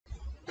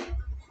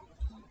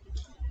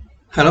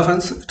Hello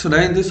friends,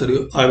 today in this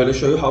video I will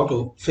show you how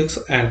to fix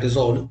and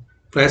resolve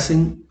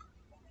pressing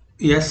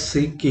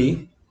ESC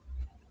key,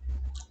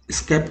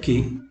 escape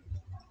key.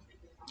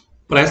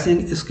 Pressing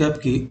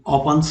escape key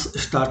opens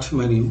start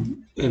menu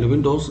in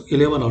Windows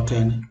 11 or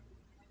 10.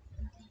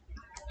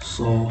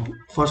 So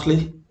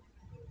firstly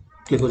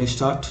click on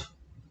start,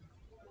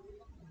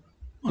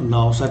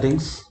 now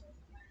settings,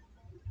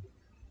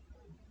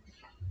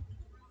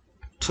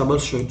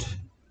 troubleshoot,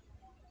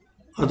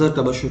 other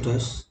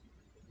troubleshooters,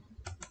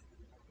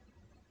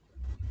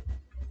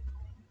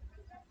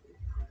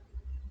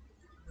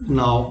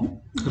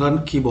 now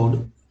run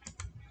keyboard,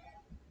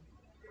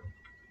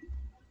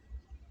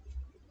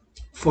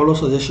 follow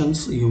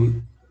suggestions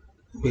you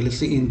will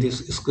see in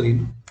this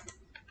screen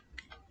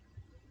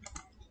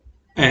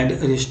and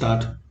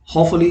restart.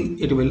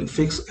 Hopefully it will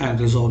fix and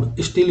resolve.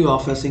 Still you are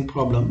facing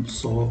problems,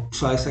 so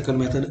try second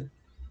method.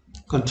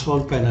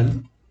 Control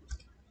panel,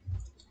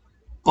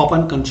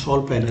 open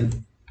control panel,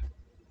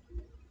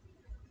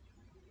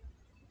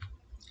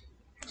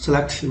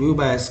 select view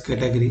by as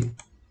category,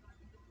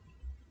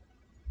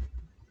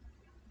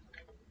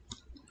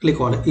 click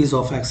on ease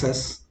of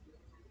access,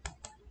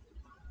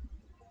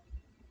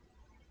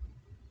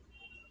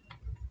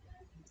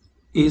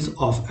 ease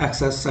of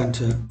access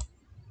center.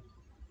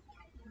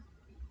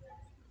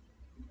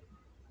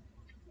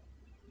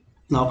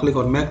 Now click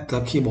on make the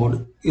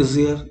keyboard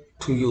easier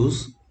to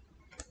use.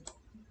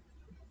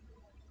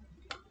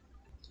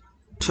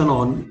 Turn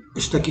on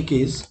sticky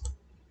keys.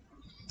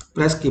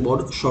 Press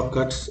keyboard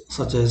shortcuts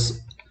such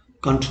as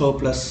Ctrl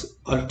plus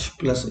Alt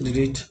plus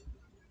Delete,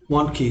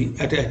 one key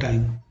at a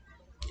time.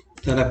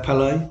 Then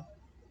apply,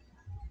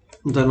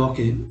 then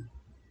OK.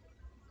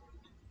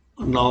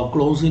 Now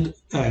close it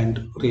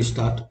and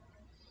restart.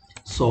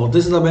 So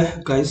this is the way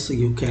guys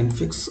you can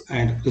fix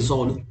and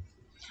resolve.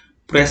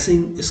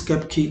 Pressing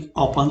escape key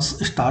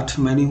opens start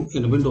menu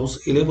in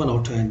Windows 11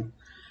 or 10.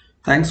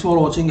 Thanks for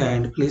watching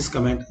and please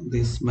comment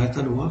this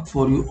method work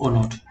for you or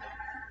not.